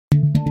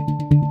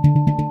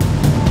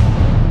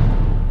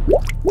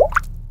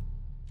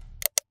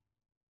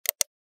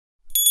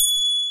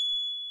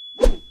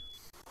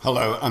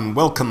Hello and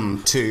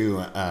welcome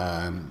to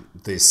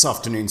this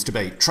afternoon's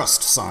debate,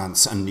 Trust,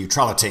 Science and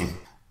Neutrality.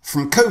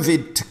 From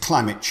COVID to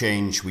climate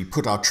change, we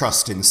put our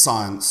trust in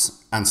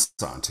science and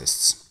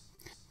scientists.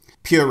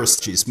 Pure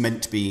research is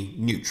meant to be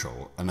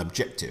neutral and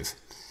objective.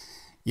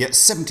 Yet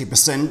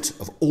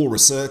 70% of all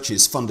research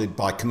is funded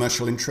by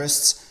commercial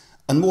interests,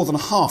 and more than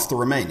half the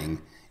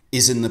remaining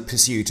is in the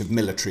pursuit of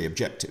military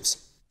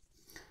objectives.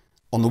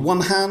 On the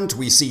one hand,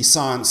 we see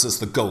science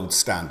as the gold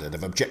standard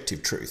of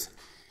objective truth.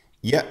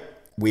 Yet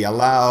we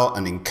allow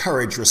and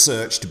encourage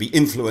research to be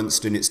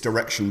influenced in its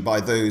direction by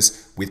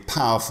those with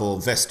powerful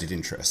vested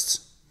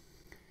interests.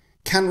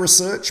 Can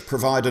research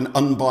provide an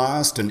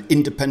unbiased and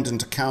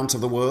independent account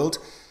of the world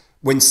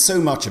when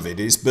so much of it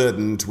is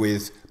burdened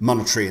with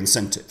monetary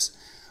incentives?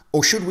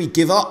 Or should we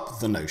give up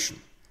the notion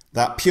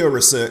that pure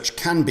research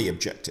can be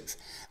objective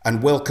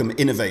and welcome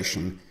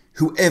innovation,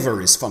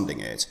 whoever is funding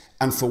it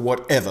and for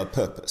whatever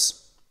purpose?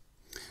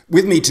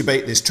 With me to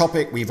debate this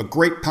topic, we have a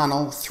great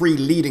panel, three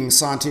leading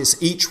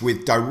scientists, each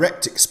with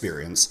direct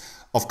experience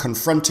of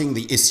confronting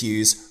the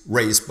issues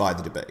raised by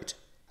the debate.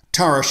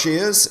 Tara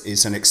Shears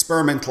is an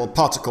experimental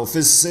particle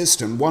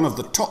physicist and one of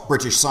the top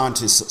British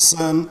scientists at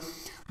CERN,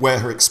 where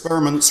her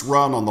experiments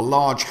run on the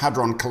Large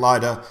Hadron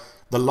Collider,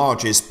 the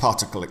largest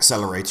particle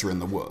accelerator in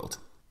the world.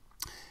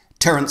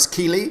 Terence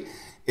Kealey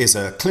is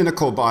a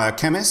clinical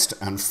biochemist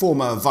and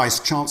former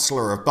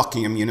Vice-Chancellor of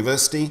Buckingham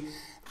University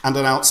and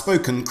an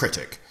outspoken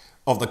critic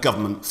of the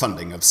government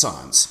funding of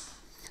science.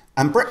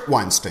 And Bret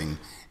Weinstein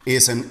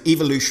is an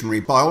evolutionary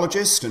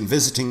biologist and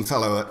visiting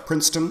fellow at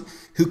Princeton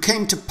who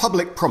came to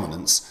public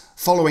prominence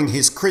following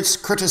his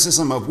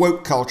criticism of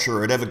woke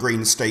culture at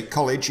Evergreen State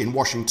College in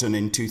Washington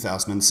in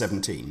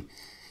 2017.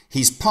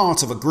 He's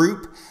part of a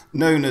group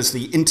known as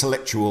the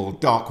Intellectual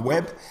Dark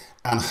Web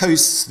and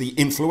hosts the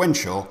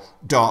influential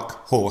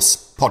Dark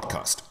Horse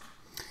podcast.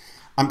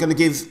 I'm going to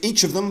give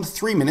each of them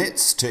 3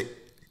 minutes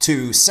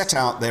to set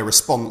out their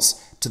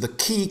response to the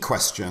key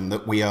question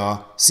that we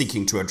are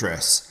seeking to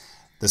address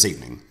this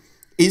evening.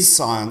 Is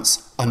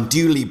science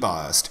unduly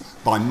biased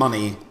by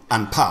money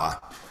and power?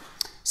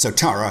 So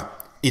Tara,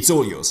 it's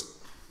all yours.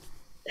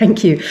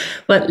 Thank you.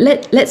 Well,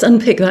 let's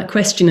unpick that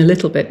question a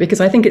little bit,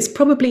 because I think it's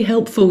probably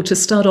helpful to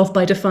start off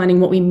by defining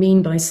what we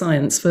mean by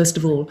science, first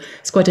of all.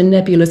 It's quite a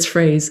nebulous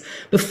phrase,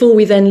 before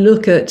we then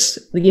look at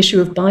the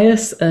issue of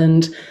bias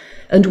and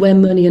where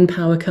money and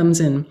power comes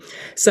in.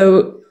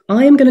 So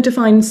I am going to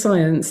define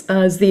science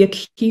as the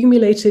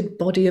accumulated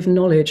body of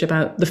knowledge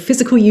about the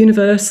physical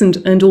universe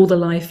and all the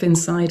life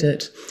inside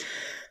it.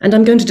 And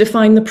I'm going to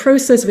define the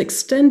process of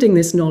extending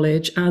this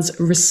knowledge as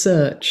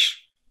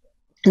research.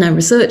 Now,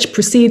 research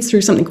proceeds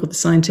through something called the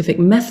scientific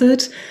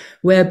method,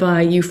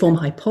 whereby you form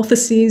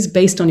hypotheses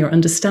based on your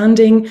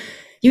understanding.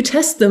 You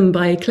test them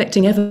by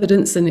collecting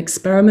evidence and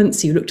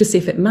experiments. You look to see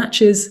if it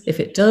matches. If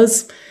it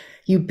does,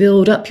 you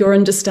build up your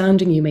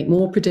understanding, you make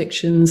more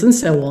predictions, and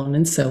so on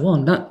and so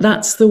on.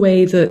 That's the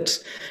way that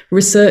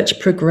research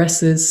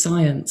progresses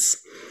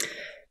science.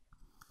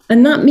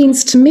 And that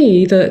means to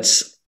me that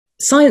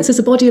science is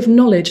a body of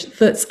knowledge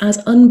that's as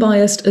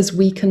unbiased as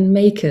we can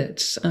make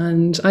it.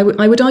 And I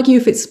would argue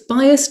if it's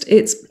biased,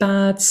 it's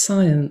bad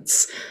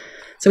science.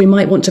 So we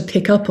might want to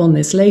pick up on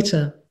this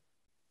later.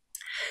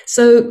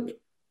 So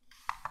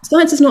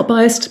science is not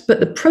biased, but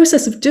the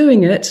process of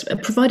doing it,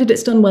 provided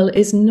it's done well,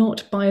 is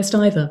not biased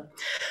either.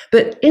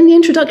 But in the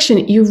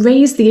introduction, you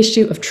raise the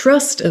issue of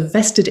trust, of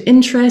vested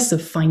interests,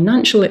 of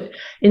financial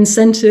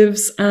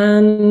incentives,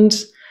 and,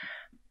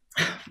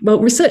 well,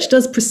 research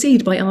does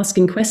proceed by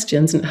asking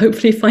questions and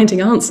hopefully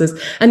finding answers.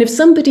 And if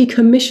somebody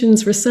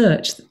commissions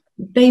research,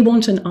 they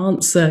want an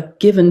answer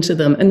given to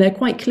them, and they're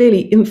quite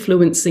clearly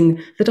influencing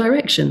the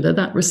direction that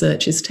that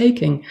research is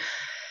taking.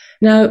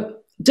 Now,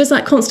 does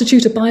that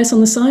constitute a bias on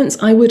the science?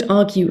 I would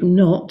argue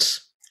not.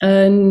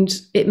 And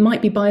it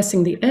might be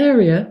biasing the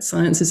area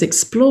science is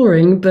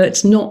exploring,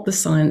 but not the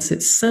science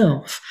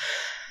itself.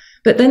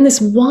 But then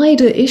this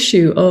wider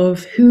issue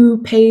of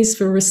who pays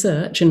for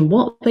research and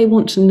what they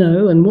want to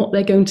know and what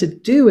they're going to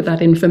do with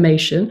that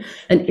information,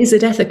 and is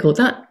it ethical,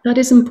 that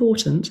is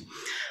important.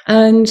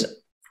 And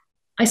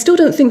I still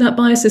don't think that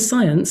biases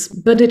science,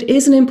 but it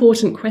is an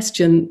important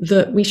question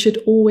that we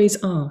should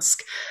always ask.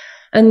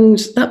 And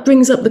that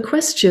brings up the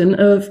question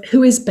of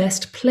who is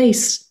best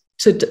placed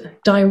to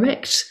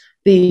direct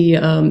the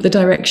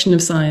direction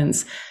of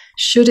science.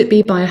 Should it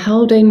be by a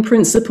Haldane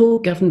principle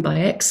governed by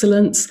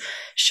excellence?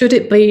 Should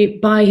it be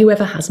by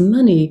whoever has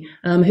money,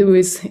 who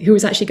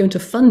is actually going to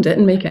fund it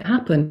and make it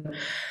happen?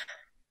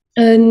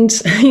 And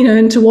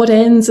and to what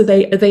ends are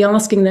they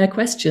asking their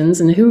questions,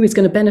 and who is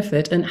going to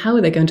benefit, and how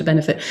are they going to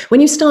benefit?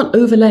 When you start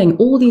overlaying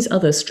all these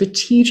other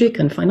strategic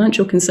and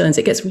financial concerns,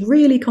 it gets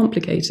really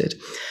complicated.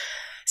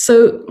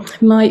 So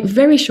my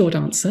very short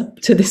answer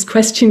to this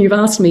question you've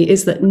asked me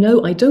is that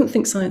no, I don't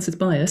think science is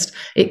biased.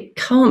 It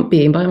can't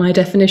be by my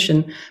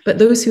definition, but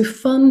those who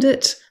fund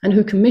it and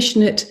who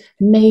commission it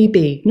may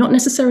be, not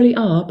necessarily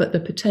are, but the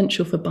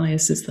potential for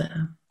bias is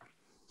there.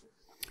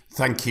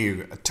 Thank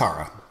you,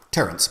 Tara.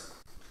 Terence.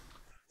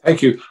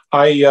 Thank you.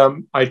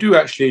 I do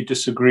actually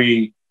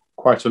disagree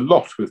quite a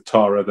lot with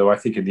Tara, though I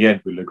think in the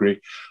end we'll agree.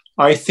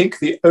 I think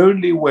the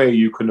only way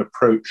you can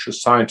approach a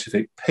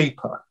scientific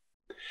paper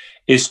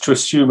is to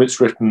assume it's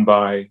written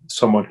by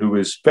someone who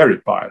is very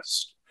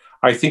biased.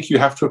 I think you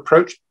have to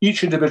approach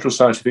each individual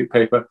scientific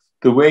paper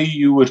the way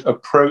you would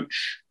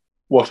approach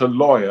what a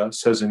lawyer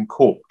says in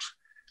court,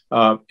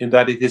 in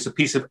that it is a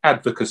piece of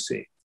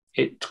advocacy.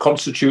 It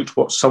constitutes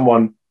what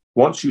someone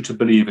wants you to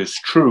believe is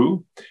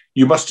true.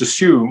 You must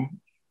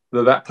assume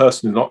that that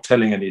person is not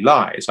telling any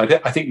lies.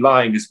 I think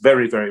lying is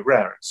very, very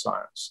rare in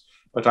science.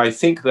 But I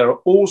think there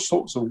are all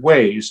sorts of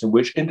ways in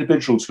which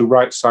individuals who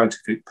write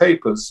scientific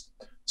papers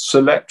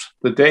select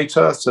the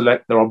data,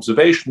 select their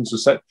observations,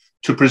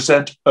 to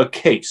present a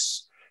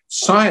case.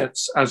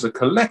 Science as a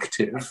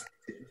collective,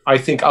 I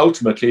think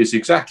ultimately is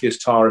exactly as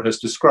Tara has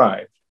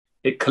described.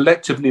 It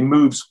collectively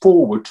moves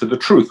forward to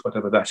the truth,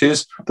 whatever that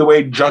is, the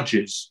way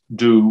judges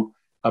do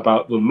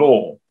about the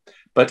law.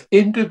 But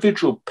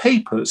individual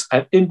papers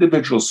and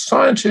individual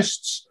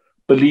scientists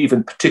believe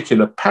in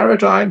particular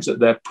paradigms that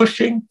they're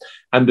pushing.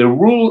 And the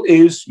rule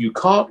is you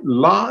can't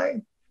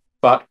lie.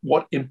 But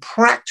what in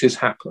practice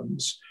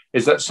happens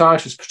is that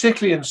scientists,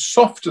 particularly in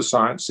softer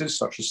sciences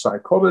such as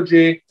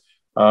psychology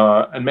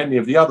and many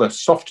of the other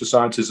softer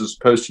sciences as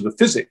opposed to the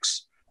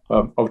physics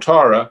of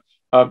Tara,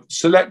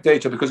 select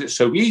data because it's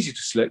so easy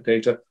to select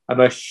data and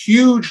are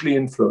hugely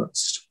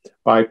influenced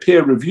by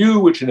peer review,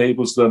 which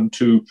enables them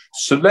to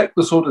select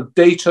the sort of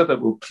data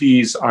that will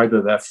please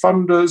either their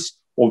funders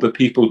or the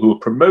people who will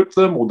promote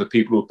them or the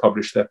people who will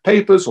publish their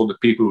papers or the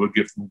people who will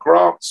give them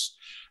grants.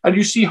 And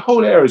you see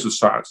whole areas of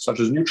science, such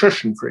as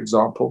nutrition, for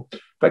example,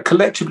 that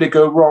collectively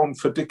go wrong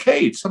for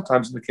decades,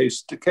 sometimes in the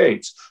case of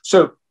decades.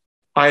 So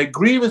I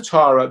agree with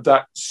Tara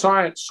that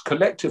science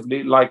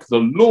collectively, like the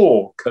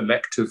law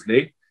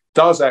collectively,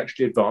 does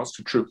actually advance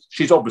to truth.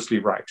 She's obviously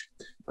right.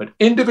 But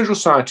individual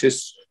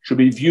scientists should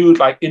be viewed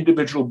like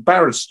individual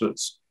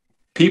barristers,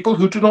 people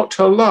who do not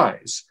tell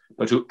lies,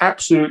 but who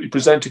absolutely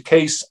present a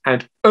case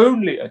and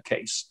only a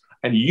case.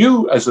 And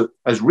you,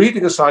 as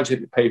reading a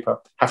scientific paper,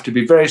 have to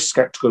be very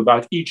skeptical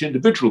about each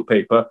individual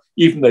paper,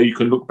 even though you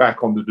can look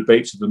back on the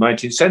debates of the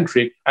 19th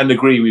century and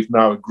agree we've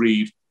now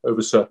agreed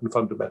over certain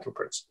fundamental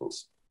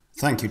principles.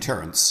 Thank you,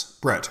 Terence.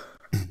 Bret.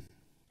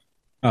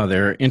 Oh,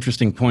 there are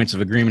interesting points of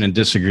agreement and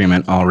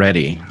disagreement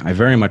already. I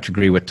very much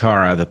agree with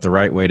Tara that the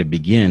right way to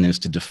begin is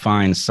to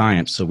define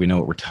science so we know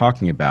what we're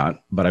talking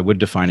about, but I would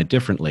define it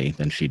differently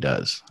than she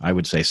does. I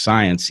would say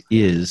science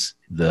is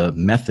the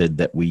method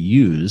that we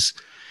use,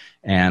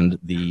 and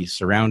the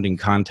surrounding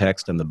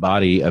context and the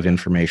body of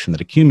information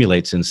that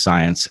accumulates in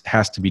science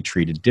has to be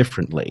treated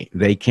differently.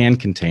 They can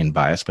contain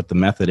bias, but the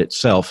method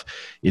itself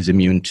is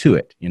immune to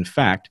it. In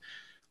fact,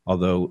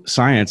 although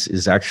science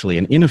is actually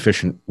an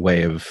inefficient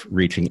way of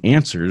reaching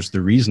answers,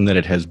 the reason that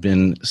it has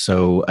been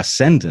so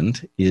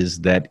ascendant is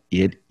that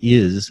it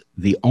is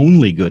the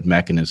only good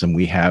mechanism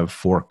we have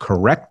for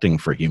correcting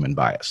for human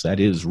bias. That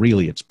is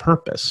really its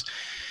purpose.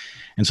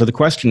 And so the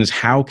question is,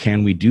 how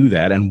can we do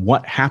that? And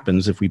what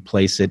happens if we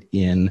place it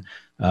in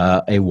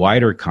a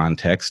wider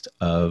context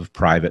of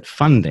private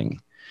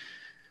funding?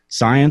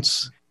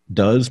 Science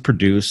does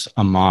produce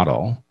a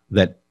model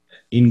that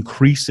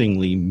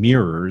increasingly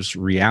mirrors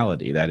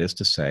reality. That is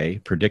to say,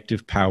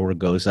 predictive power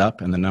goes up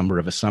and the number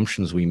of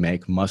assumptions we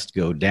make must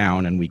go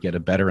down, and we get a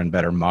better and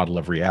better model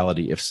of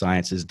reality if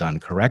science is done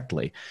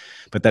correctly.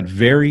 But that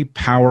very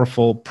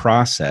powerful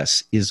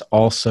process is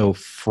also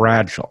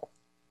fragile.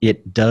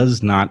 It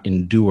does not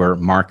endure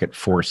market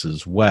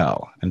forces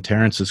well. And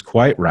Terence is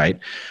quite right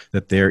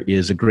that there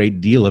is a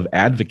great deal of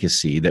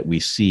advocacy that we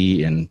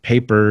see in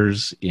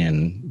papers,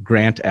 in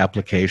grant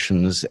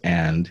applications,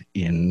 and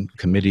in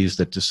committees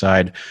that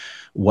decide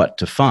what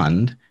to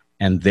fund.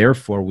 And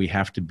therefore, we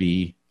have to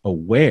be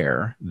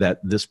aware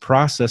that this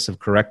process of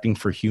correcting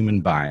for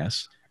human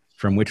bias,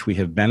 from which we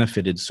have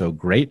benefited so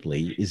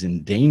greatly, is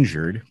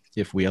endangered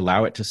if we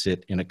allow it to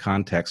sit in a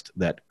context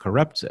that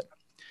corrupts it.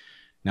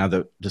 Now,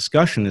 the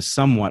discussion is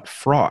somewhat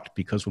fraught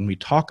because when we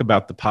talk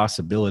about the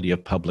possibility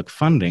of public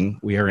funding,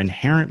 we are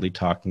inherently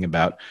talking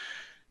about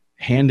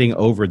handing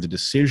over the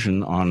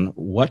decision on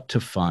what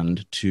to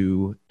fund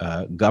to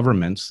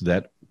governments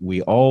that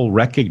we all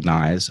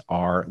recognize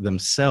are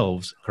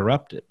themselves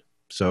corrupted.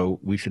 So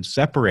we should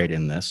separate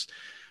in this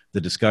the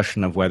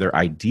discussion of whether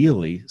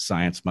ideally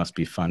science must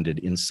be funded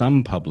in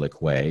some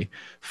public way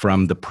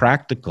from the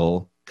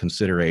practical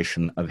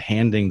consideration of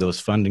handing those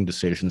funding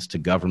decisions to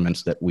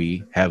governments that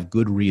we have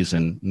good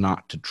reason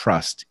not to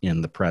trust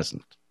in the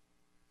present.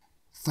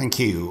 Thank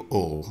you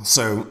all.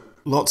 So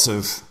lots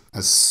of,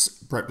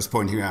 as Bret was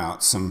pointing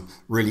out, some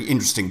really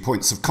interesting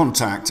points of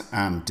contact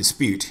and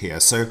dispute here.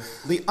 So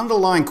the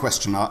underlying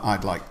question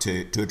I'd like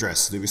to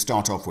address that we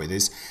start off with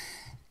is,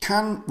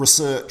 can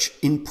research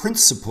in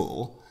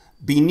principle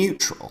be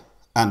neutral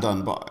and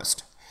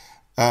unbiased?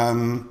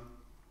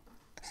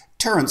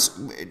 Terence,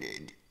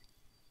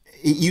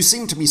 you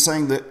seem to be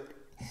saying that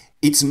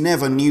it's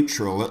never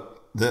neutral,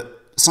 that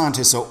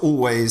scientists are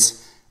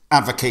always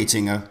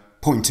advocating a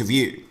point of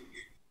view.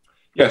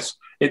 Yes,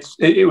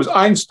 it was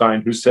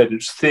Einstein who said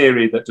it's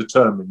theory that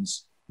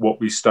determines what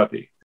we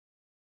study.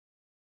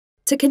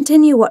 To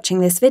continue watching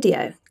this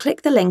video,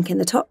 click the link in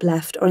the top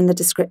left or in the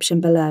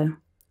description below,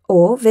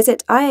 or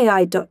visit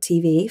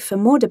iai.tv for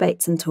more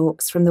debates and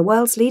talks from the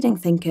world's leading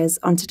thinkers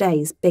on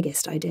today's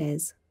biggest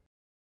ideas.